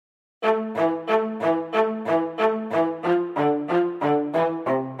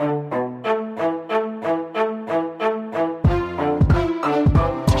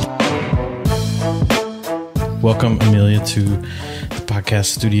welcome Amelia to the podcast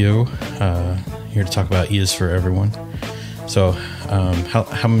studio. Here to talk about E is for Everyone. So, how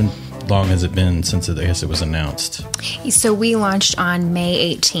long has it been since I guess it was announced? So we launched on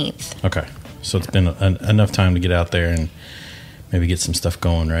May 18th. Okay, so it's been enough time to get out there and maybe get some stuff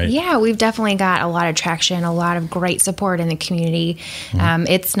going, right? Yeah, we've definitely got a lot of traction, a lot of great support in the community. Mm-hmm.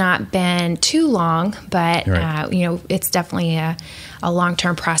 It's not been too long, but right. It's definitely a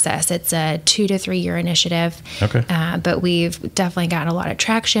long-term process. It's a 2 to 3 year initiative. Okay. But we've definitely got a lot of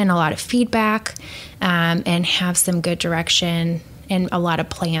traction, a lot of feedback, and have some good direction and a lot of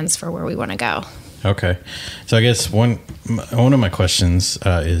plans for where we want to go. Okay. So I guess one of my questions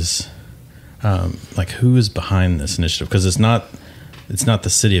is who is behind this initiative? Because it's not the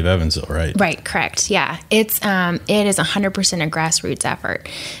city of Evansville, right? Right, correct. Yeah, it is 100% a grassroots effort.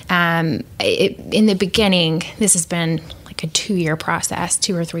 In the beginning, this has been like a 2 year process,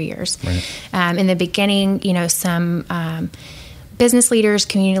 2 or 3 years. Right. In the beginning, some business leaders,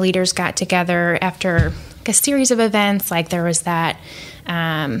 community leaders got together after a series of events. Like there was that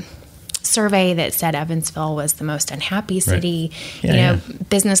survey that said Evansville was the most unhappy city. Right. Yeah,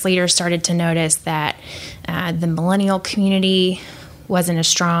 business leaders started to notice that the millennial community wasn't as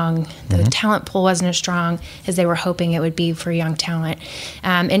strong, the mm-hmm. talent pool wasn't as strong as they were hoping it would be for young talent.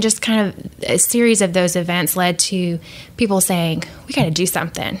 And just kind of a series of those events led to people saying, we got to do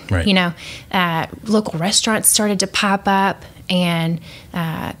something. Right. Local restaurants started to pop up and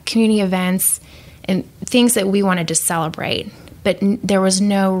community events and things that we wanted to celebrate. But there was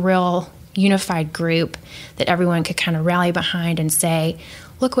no real unified group that everyone could kind of rally behind and say,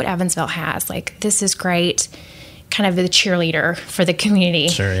 look what Evansville has. Like, this is great. Kind of the cheerleader for the community.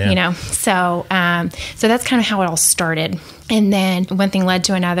 Sure, yeah. So that's kind of how it all started. And then one thing led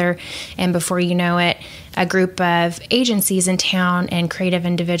to another. And before you know it, a group of agencies in town and creative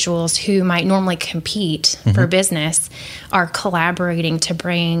individuals who might normally compete mm-hmm. for business are collaborating to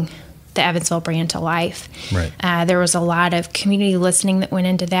bring the Evansville brand to life. Right. There was a lot of community listening that went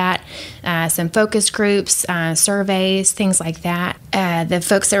into that, some focus groups, surveys, things like that. The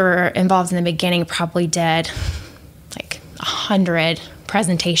folks that were involved in the beginning probably did like 100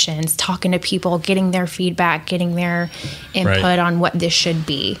 presentations, talking to people, getting their feedback, getting their input right. on what this should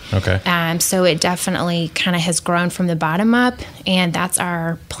be. Okay. So it definitely kind of has grown from the bottom up, and that's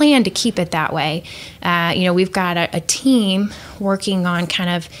our plan to keep it that way. We've got a team working on kind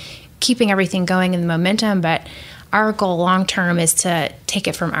of keeping everything going in the momentum, but our goal long term is to take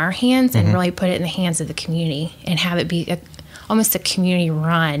it from our hands and mm-hmm. really put it in the hands of the community and have it be almost a community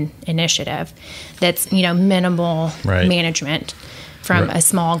run initiative that's minimal right. management from right. a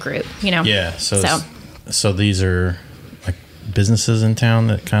small group. Yeah. So these are like businesses in town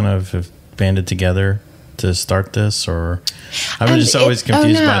that kind of have banded together to start this, or I was just always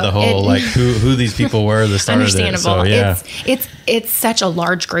confused by the whole who these people were that started understandable. it. So, yeah. It's such a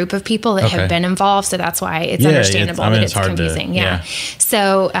large group of people that okay. have been involved, so that's why it's understandable that it's confusing. Yeah.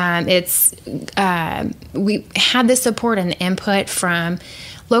 So we had the support and the input from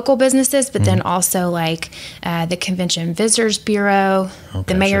local businesses, but mm-hmm. then also the Convention Visitors Bureau,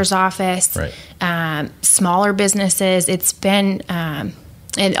 the mayor's office, right. Smaller businesses. It's been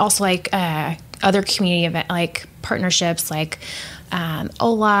and also other community event partnerships like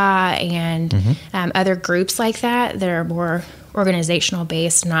OLA and mm-hmm. Other groups like that are more organizational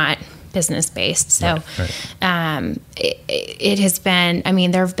based, not business based. So right. it has been,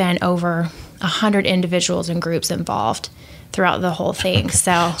 there have been over 100 individuals and groups involved throughout the whole thing.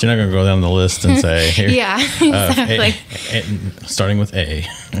 So you're not going to go down the list and say, here, yeah, exactly. Starting with A.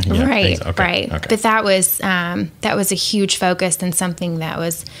 Yeah, right, okay, right. Okay. But that was a huge focus, and something that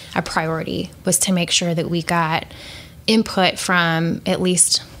was a priority was to make sure that we got input from at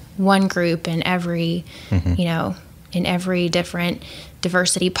least one group in every, mm-hmm. In every different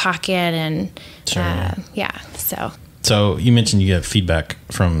diversity pocket, and sure. So you mentioned you get feedback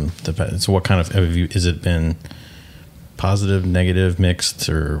from so what kind of has it been? Positive, negative, mixed,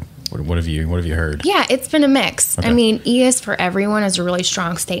 or what have you heard? Yeah, it's been a mix. Okay. E is for Everyone is a really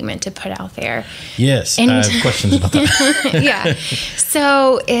strong statement to put out there. Yes, and I have questions about that. Yeah,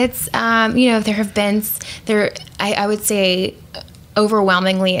 so it's there have been I would say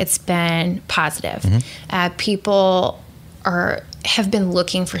overwhelmingly it's been positive. Mm-hmm. People have been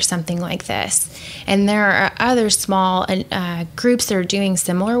looking for something like this, and there are other small groups that are doing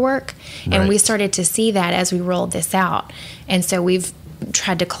similar work, and right. we started to see that as we rolled this out, and so we've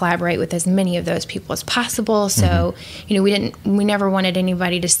tried to collaborate with as many of those people as possible. So mm-hmm. we never wanted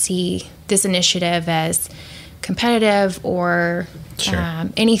anybody to see this initiative as competitive or sure.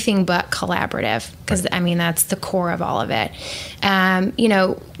 Anything but collaborative, because right. That's the core of all of it.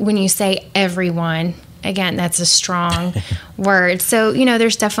 When you say everyone, again, that's a strong word. So, you know,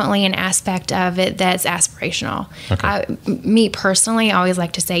 there's definitely an aspect of it that's aspirational. Okay. Me personally, I always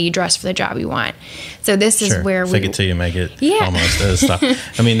like to say you dress for the job you want. So this is where fake it till you make it. Almost. Stuff.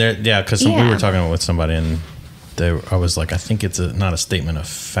 I mean, because we were talking with somebody and I was like, I think it's not a statement of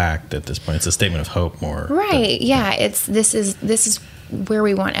fact at this point. It's a statement of hope more. Right. This is where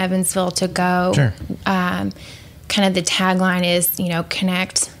we want Evansville to go. Sure. Kind of the tagline is, you know,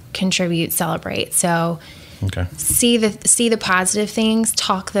 connect, contribute, celebrate. So see the positive things,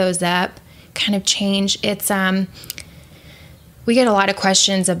 talk those up, kind of change. It's we get a lot of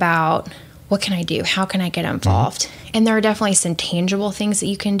questions about what can I do? How can I get involved? And there are definitely some tangible things that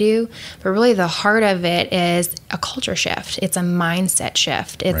you can do, but really the heart of it is a culture shift. It's a mindset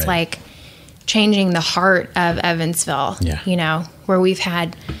shift. It's like changing the heart of Evansville, you know, where we've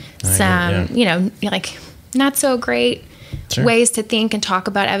had some, you know, like not so great ways to think and talk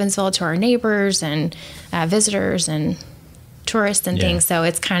about Evansville to our neighbors and visitors and tourists and things. So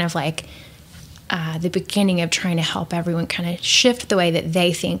it's kind of like the beginning of trying to help everyone kind of shift the way that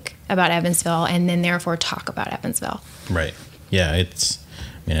they think about Evansville and then therefore talk about Evansville. Right. Yeah. It's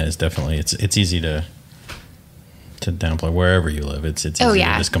definitely, it's easy to downplay wherever you live. It's easy to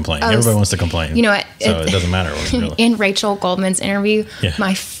just complain. Everybody wants to complain. You know what? So it doesn't matter. Really. In Rachel Goldman's interview,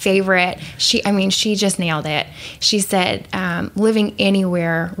 my favorite, she just nailed it. She said, living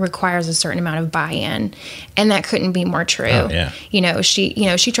anywhere requires a certain amount of buy-in. And that couldn't be more true. Oh, yeah.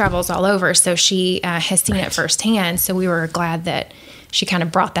 She travels all over, so she has seen it firsthand. So we were glad that she kind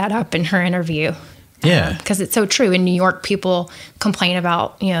of brought that up in her interview. Yeah. Because it's so true. In New York, people complain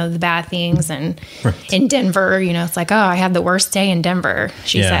about, you know, the bad things. And in Denver, you know, it's like, oh, I had the worst day in Denver,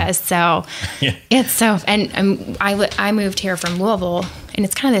 she says. So it's so, and I moved here from Louisville, and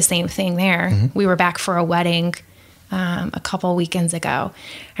it's kind of the same thing there. Mm-hmm. We were back for a wedding a couple weekends ago,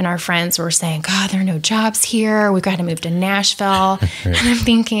 and our friends were saying, God, there are no jobs here. We've got to move to Nashville. And I'm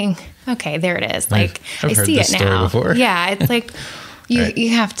thinking, okay, there it is. Like, I've I see it now. Before. Yeah. It's like, you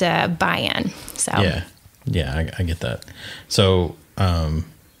have to buy in. So I get that. So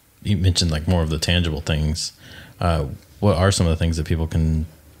you mentioned like more of the tangible things. What are some of the things that people can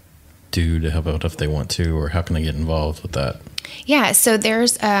do to help out if they want to, or how can they get involved with that? Yeah, so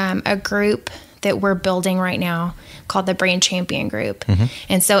there's a group that we're building right now called the Brand Champion Group. Mm-hmm.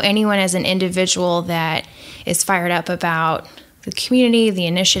 And so anyone as an individual that is fired up about the community, the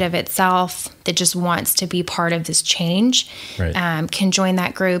initiative itself, that just wants to be part of this change, can join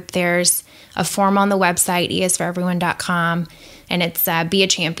that group. There's a form on the website, esforeveryone.com, and it's Be a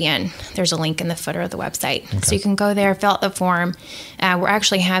Champion. There's a link in the footer of the website. Okay. So you can go there, fill out the form. We're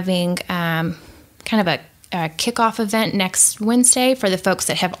actually having kind of a kickoff event next Wednesday for the folks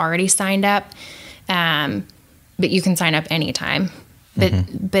that have already signed up, but you can sign up anytime.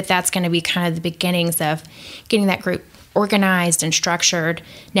 But that's going to be kind of the beginnings of getting that group organized and structured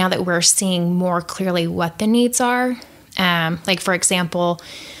now that we're seeing more clearly what the needs are. Like, for example,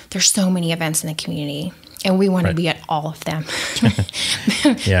 there's so many events in the community, and we want to be at all of them.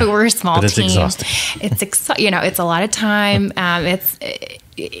 But we're a small team. It's exhausting. It's a lot of time.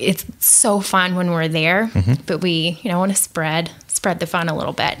 It's so fun when we're there, but we want to spread the fun a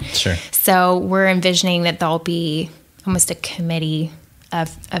little bit. Sure. So we're envisioning that there'll be almost a committee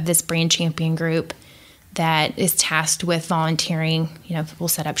of this Brand Champion group that is tasked with volunteering. We'll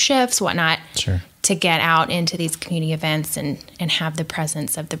set up shifts, whatnot. Sure. To get out into these community events and have the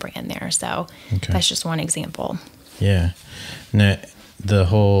presence of the brand there. So that's just one example. Yeah. Now,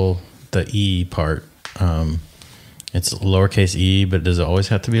 the E part, it's lowercase e, but does it always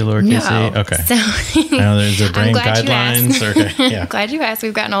have to be a lowercase e? Okay. So I know there's a brand guidelines. Okay. Yeah. I'm glad you asked.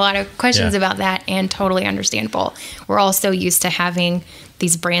 We've gotten a lot of questions about that, and totally understandable. We're all so used to having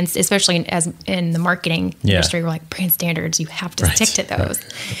these brands, especially as in the marketing industry, we're like, brand standards, you have to stick to those.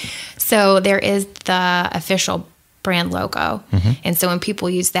 So there is the official brand logo. And so when people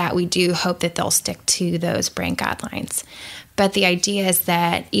use that, we do hope that they'll stick to those brand guidelines. But the idea is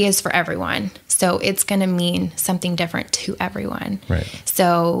that E is for everyone. So it's going to mean something different to everyone. Right.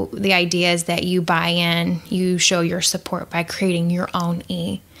 So the idea is that you buy in, you show your support by creating your own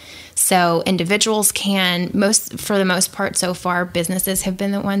E. So individuals can, for the most part so far, businesses have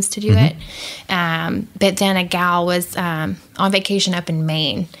been the ones to do it. But then a gal was on vacation up in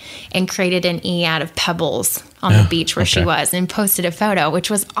Maine and created an E out of pebbles on the beach where she was and posted a photo,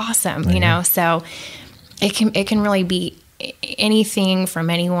 which was awesome, So it can really be anything from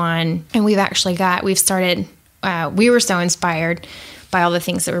anyone. And we were so inspired by all the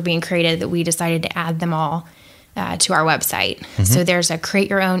things that were being created that we decided to add them all to our website. So there's a create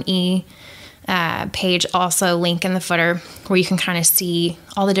your own E page, also link in the footer where you can kind of see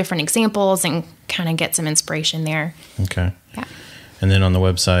all the different examples and kind of get some inspiration there. Okay. Yeah. And then on the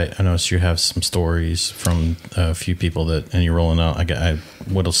website, I noticed you have some stories from a few people and you're rolling out. I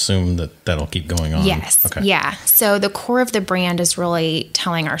would assume that'll keep going on. Yes. Okay. Yeah. So the core of the brand is really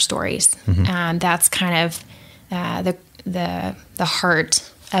telling our stories. That's kind of the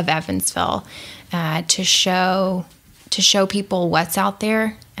heart of Evansville, to show people what's out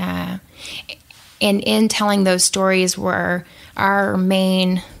there. And in telling those stories, where our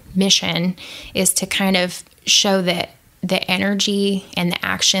main mission is to kind of show that the energy and the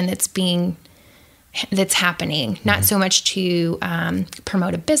action that's happening, not so much to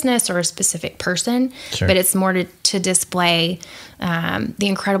promote a business or a specific person, but it's more to display the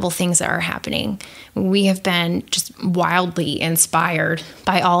incredible things that are happening. We have been just wildly inspired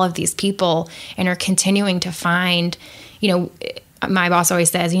by all of these people and are continuing to find, my boss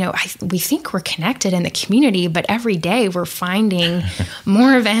always says, we think we're connected in the community, but every day we're finding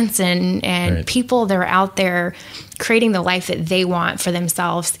more events and people that are out there creating the life that they want for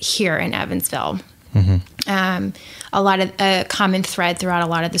themselves here in Evansville. A lot of a common thread throughout a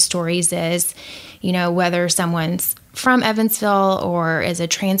lot of the stories is, whether someone's from Evansville or is a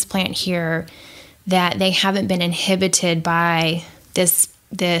transplant here, that they haven't been inhibited by this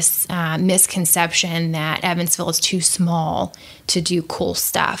misconception that Evansville is too small to do cool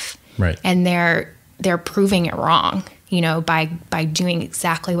stuff. Right. And they're proving it wrong, by doing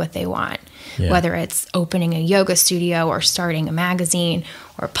exactly what they want. Yeah. Whether it's opening a yoga studio or starting a magazine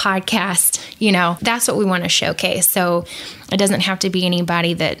or a podcast, that's what we want to showcase. So it doesn't have to be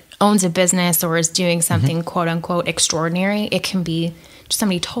anybody that owns a business or is doing something quote unquote extraordinary. It can be just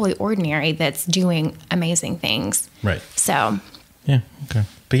somebody totally ordinary that's doing amazing things. Right. So. Yeah. Okay.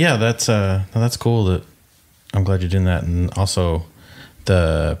 But yeah, that's cool. That I'm glad you're doing that. And also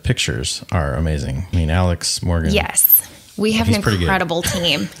the pictures are amazing. I mean, Alex Morgan. Yes. We have an incredible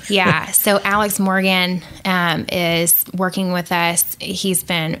team. Yeah. So Alex Morgan is working with us. He's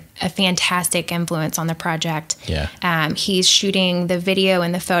been a fantastic influence on the project. Yeah. He's shooting the video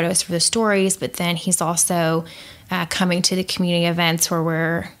and the photos for the stories, but then he's also coming to the community events where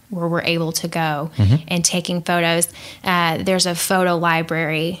we're able to go and taking photos. There's a photo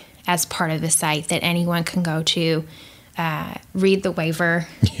library as part of the site that anyone can go to. Read the waiver,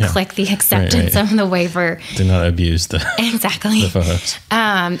 click the acceptance of the waiver. Do not abuse the photos.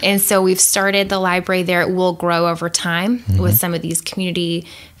 And so we've started the library there. It will grow over time with some of these community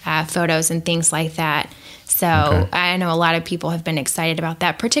photos and things like that. So I know a lot of people have been excited about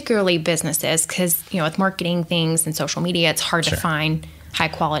that, particularly businesses, because with marketing things and social media, it's hard to find high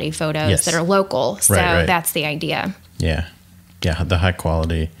quality photos that are local. So that's the idea. Yeah. Yeah. The high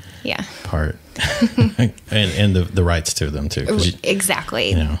quality part. and the rights to them too.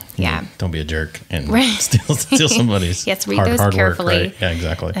 Exactly. Don't be a jerk and steal somebody's read those carefully. Work, right? Yeah,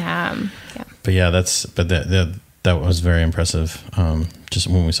 exactly. But that was very impressive. Just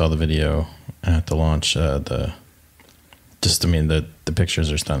when we saw the video at the launch, the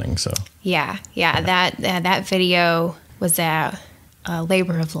pictures are stunning. So that video was a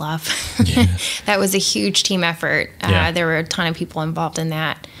labor of love. That was a huge team effort. There were a ton of people involved in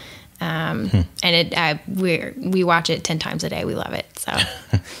that. And we watch it 10 times a day. We love it. So,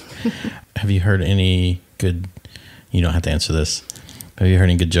 have you heard any good? You don't have to answer this. Have you heard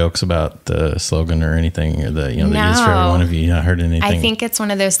any good jokes about the slogan or anything, or the use for every one of you? You not heard anything? I think it's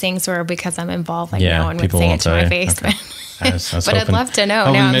one of those things where because I'm involved, no one would say it to my face. Okay. I was but I'd love to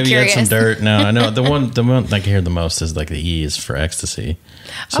know. Now I'm curious. You had some dirt. No, I know the one I hear the most is like the E is for ecstasy.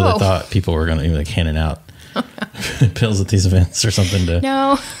 So they thought people were going to be handing out pills at these events or something to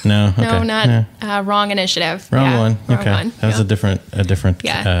wrong initiative. Wrong one. That was a different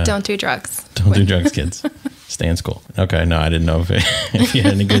don't do drugs. Don't do drugs, kids. Stay in school. Okay, no, I didn't know if you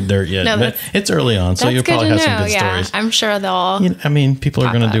had any good dirt yet. But it's early on, so you'll probably have some good stories. I'm sure they'll people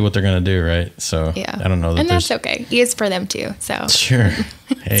are going to do what they're going to do, right? So I don't know that. And that's okay. It's for them too. So sure.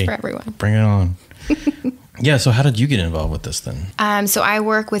 It's for everyone. Bring it on. Yeah, so how did you get involved with this then? So I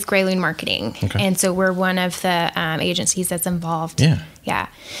work with Gray Loon Marketing, and so we're one of the agencies that's involved. Yeah.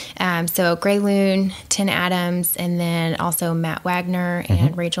 So Gray Loon, Tin Adams, and then also Matt Wagner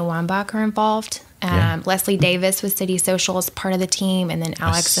and Rachel Wambach are involved. Leslie Davis with City Social is part of the team, and then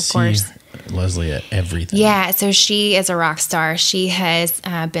Alex, of course. Leslie at everything. Yeah, so she is a rock star. She has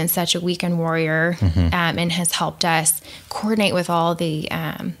been such a weekend warrior and has helped us coordinate with all the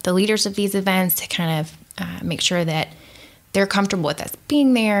leaders of these events to kind of make sure that they're comfortable with us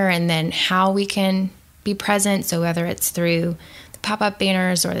being there, and then how we can be present. So whether it's through the pop-up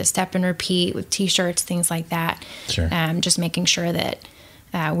banners or the step and repeat with T-shirts, things like that. Sure. Just making sure that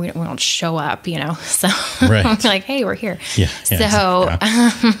we don't show up, so right. I'm like, hey, we're here. Yeah. So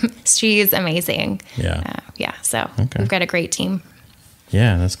she's amazing. Yeah. So we've got a great team.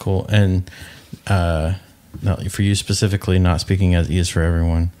 Yeah, that's cool. And no, for you specifically, not speaking as E is for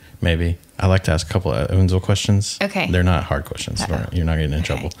everyone, maybe I like to ask a couple of Evansville questions. Okay. They're not hard questions. You're not getting in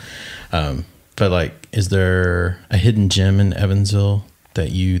trouble. But like, is there a hidden gem in Evansville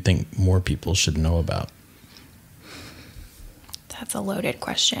that you think more people should know about? That's a loaded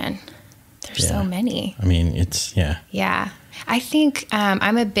question. There's so many. I mean, it's, Yeah. I think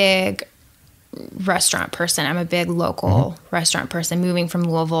I'm a big restaurant person. I'm a big local restaurant person. Moving from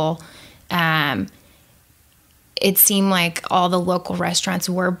Louisville, it seemed like all the local restaurants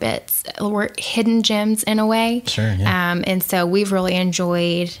were hidden gems in a way. Sure, yeah. And so we've really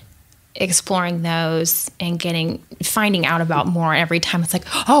enjoyed exploring those and finding out about more every time. It's like,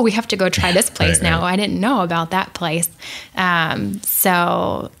 oh, we have to go try this place now. Right. I didn't know about that place.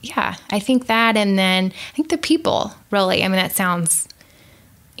 So yeah, I think that, and then I think the people really, I mean, that sounds,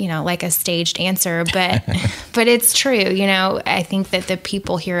 like a staged answer, but, but it's true. I think that the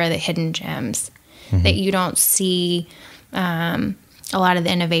people here are the hidden gems that you don't see, a lot of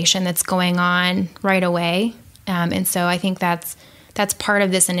the innovation that's going on right away. And so I think that's part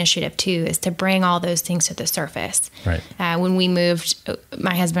of this initiative too, is to bring all those things to the surface. Right. When we moved,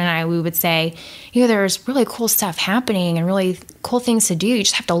 my husband and I, we would say, there's really cool stuff happening and really cool things to do. You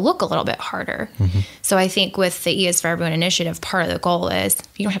just have to look a little bit harder. So I think with the E is for Everyone initiative, part of the goal is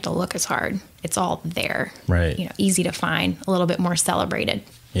you don't have to look as hard. It's all there. Right. Easy to find, a little bit more celebrated.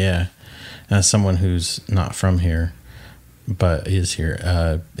 Yeah. As someone who's not from here, but is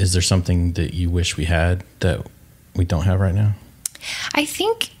here, is there something that you wish we had that we don't have right now? I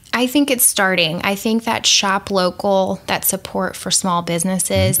think it's starting. I think that shop local, that support for small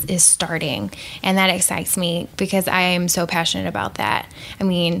businesses is starting. And that excites me because I am so passionate about that. I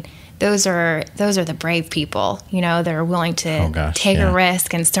mean, those are the brave people, that are willing to take a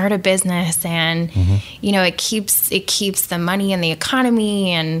risk and start a business. And, it keeps the money in the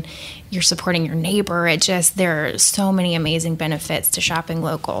economy, and you're supporting your neighbor. There are so many amazing benefits to shopping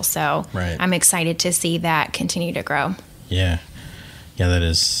local. So I'm excited to see that continue to grow. Yeah. Yeah, that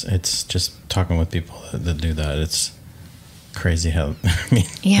is, it's just talking with people that do that. It's crazy how,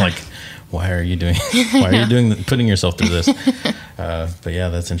 like, why are you putting yourself through this? But yeah,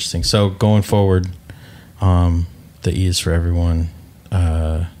 that's interesting. So going forward, the E is for everyone.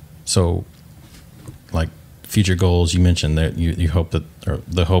 So like future goals, you mentioned that you hope that, or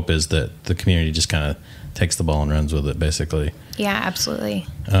the hope is that the community just kind of takes the ball and runs with it, basically. Yeah, absolutely.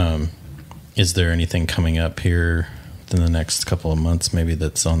 Is there anything coming up here in the next couple of months, maybe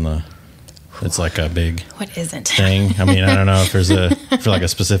it's like a big thing? I mean, I don't know if there's a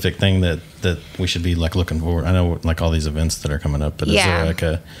specific thing that we should be like looking for. I know like all these events that are coming up, but is there like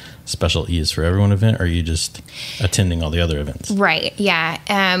a special E is for Everyone event, or are you just attending all the other events? Right. Yeah.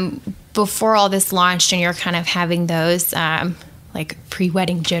 Before all this launched and you're kind of having those, like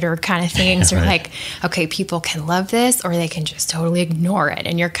pre-wedding jitter kind of things, or like, okay, people can love this or they can just totally ignore it.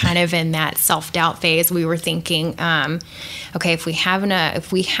 And you're kind of in that self-doubt phase. We were thinking, okay, if we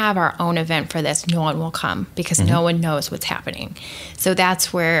have our own event for this, no one will come because no one knows what's happening. So that's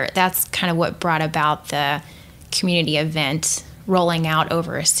kind of what brought about the community event rolling out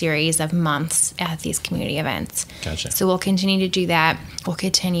over a series of months at these community events. Gotcha. So we'll continue to do that. We'll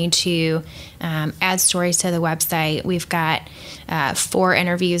continue to add stories to the website. We've got 4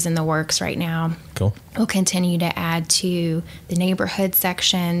 interviews in the works right now. Cool. We'll continue to add to the neighborhood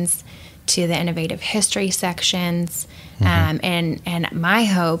sections, to the innovative history sections. And my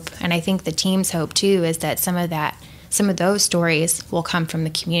hope, and I think the team's hope too, is that some of those stories will come from the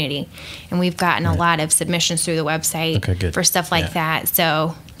community. And we've gotten a lot of submissions through the website for stuff like that.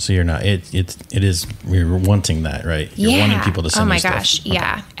 So you're not, you're wanting that, right? You're wanting people to send you stuff. Oh my gosh. Okay.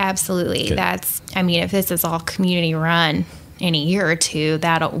 Yeah, absolutely. Good. If this is all community run in a year or two,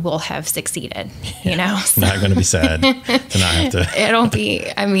 we'll have succeeded, So, not going to be sad to not have to. It'll be,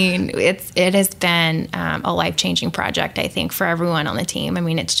 it has been a life-changing project, I think, for everyone on the team.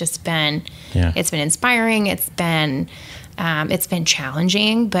 It's just been, it's been inspiring. It's been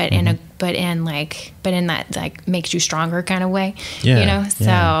challenging, but in that like makes you stronger kind of way,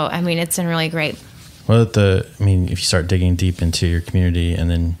 So, it's been really great. Well, if you start digging deep into your community and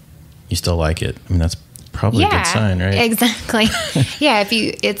then you still like it, that's probably a good sign, right? Exactly.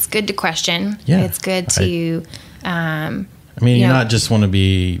 It's good to question. Yeah. It's good to, you not just want to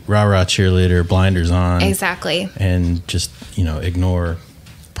be rah-rah cheerleader, blinders on. Exactly. And just, ignore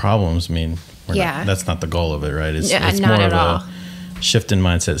problems. That's not the goal of it, right? It's more of a shift in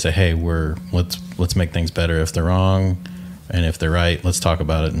mindset. Say, hey, let's make things better. If they're wrong, And if they're right, let's talk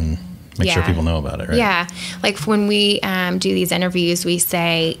about it and make sure people know about it, right? Yeah. Like when we do these interviews, we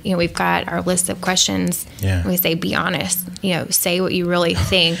say, we've got our list of questions. Yeah. We say, be honest, say what you really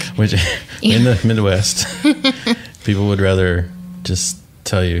think. Which in the Midwest, people would rather just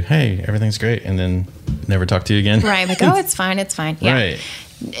tell you, hey, everything's great, and then never talk to you again. Right. Like, oh, it's fine. It's fine. Yeah. Right.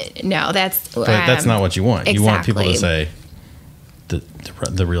 No, that's... But that's not what you want. Exactly. You want people to say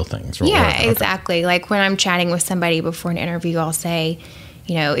the real things. Yeah, exactly. Like when I'm chatting with somebody before an interview, I'll say,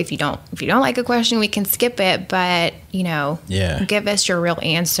 if you don't like a question, we can skip it, but, give us your real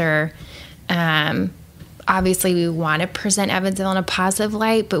answer. Obviously, we want to present Evansville in a positive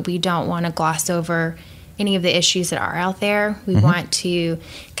light, but we don't want to gloss over any of the issues that are out there. We want to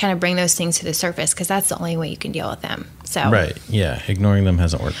kind of bring those things to the surface because that's the only way you can deal with them. So right, yeah, ignoring them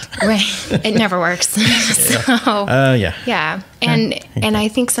hasn't worked. Right, it never works. So yeah, and I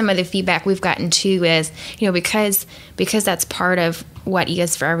think some of the feedback we've gotten too is because that's part of what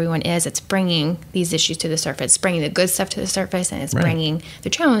ES for Everyone is. It's bringing these issues to the surface, bringing the good stuff to the surface, and it's bringing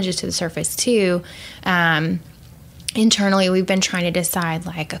the challenges to the surface too. Internally, we've been trying to decide,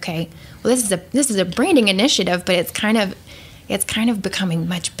 like, okay, well, this is a branding initiative, but it's kind of becoming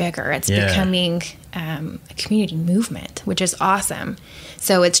much bigger. It's becoming a community movement, which is awesome.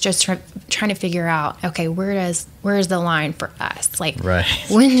 So it's just trying to figure out, okay, where's the line for us? Like,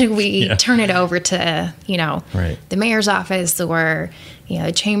 when do we turn it over to the mayor's office or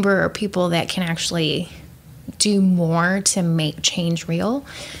the chamber or people that can actually do more to make change real?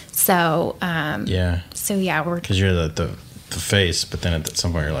 So we're because you're the face, but then at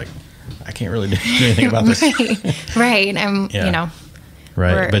some point you're like, I can't really do anything about this. Right.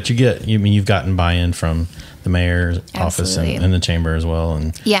 Right. But you've gotten buy-in from the mayor's office and the chamber as well.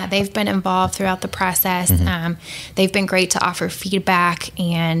 And they've been involved throughout the process. They've been great to offer feedback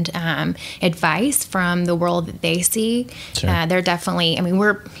and advice from the world that they see. Sure. They're definitely,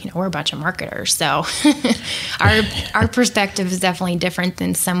 we're a bunch of marketers, so our perspective is definitely different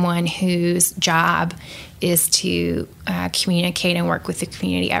than someone whose job is to communicate and work with the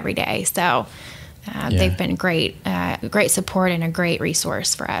community every day. So they've been great support and a great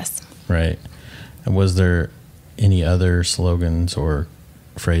resource for us. Right. And was there any other slogans or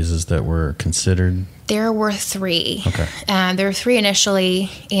phrases that were considered? There were 3. Okay. There were 3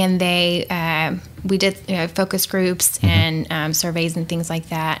 initially, and we did focus groups and surveys and things like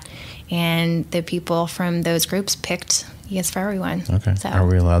that. And the people from those groups picked ES for Everyone. Okay. So, are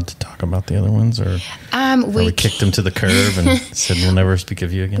we allowed to talk about the other ones, or we kicked them to the curb and said we'll never speak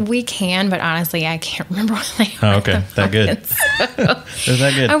of you again? We can, but honestly, I can't remember what they were. Oh, okay. That good. Is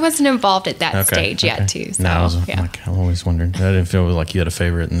that good? I wasn't involved at that stage yet, too. So, no, I'm always wondering. I didn't feel like you had a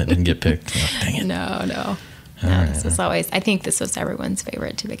favorite and it didn't get picked. Like, dang it. No. This was always. I think this was everyone's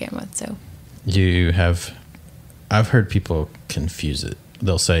favorite to begin with. So, I've heard people confuse it.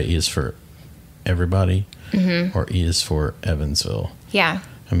 They'll say E is for everybody, or E is for Evansville. Yeah.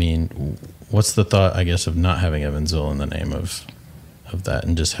 What's the thought, I guess, of not having Evansville in the name of that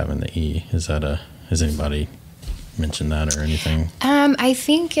and just having the E? Has anybody mentioned that or anything? I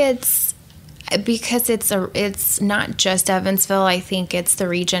think it's because it's not just Evansville. I think it's the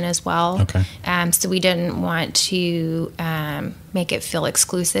region as well. Okay. So we didn't want to make it feel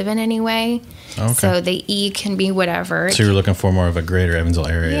exclusive in any way. Okay. So the E can be whatever. So you're looking for more of a greater Evansville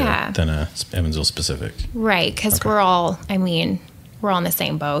area than a Evansville specific. Right, because we're all in the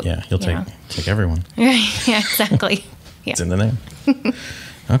same boat. Yeah, you'll take everyone. Right, yeah, exactly. Yeah. It's in the name.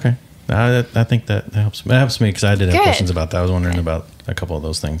 Okay. I think that helps. It helps me because I did have questions about that. I was wondering about a couple of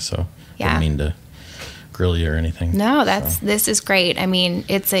those things, so I didn't mean to grill you or anything. No, this is great.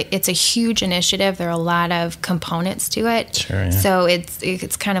 It's a huge initiative. There are a lot of components to it. Sure, yeah. So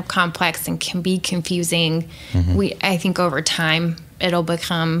it's kind of complex and can be confusing. I think over time it'll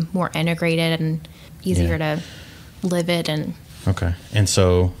become more integrated and easier to live it. And okay. And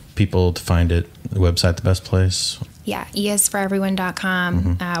so people to find it, the website, the best place? Yeah,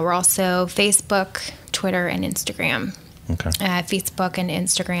 esforeveryone.com. We're also Facebook, Twitter, and Instagram. Okay. Facebook and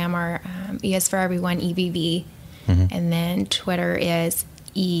Instagram are ES for Everyone, EVV. And then Twitter is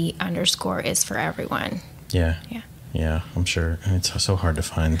E_is for everyone. Yeah. I'm sure. It's so hard to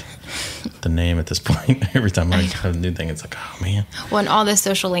find the name at this point. Every time I have a new thing, it's like, oh, man. Well, and all the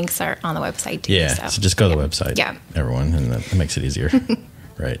social links are on the website, too. Yeah, so just go to the website, everyone, and that makes it easier.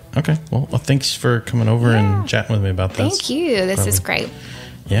 Right. Okay. Well, thanks for coming over and chatting with me about this. Thank you. This is great.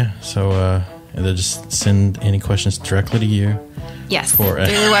 Yeah. So they'll just send any questions directly to you. Yes. Through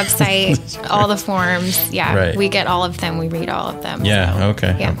the website, all the forms. Yeah. Right. We get all of them. We read all of them. Yeah. So,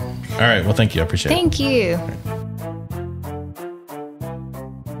 okay. Yeah. All right. Well, thank you. I appreciate it. Thank you.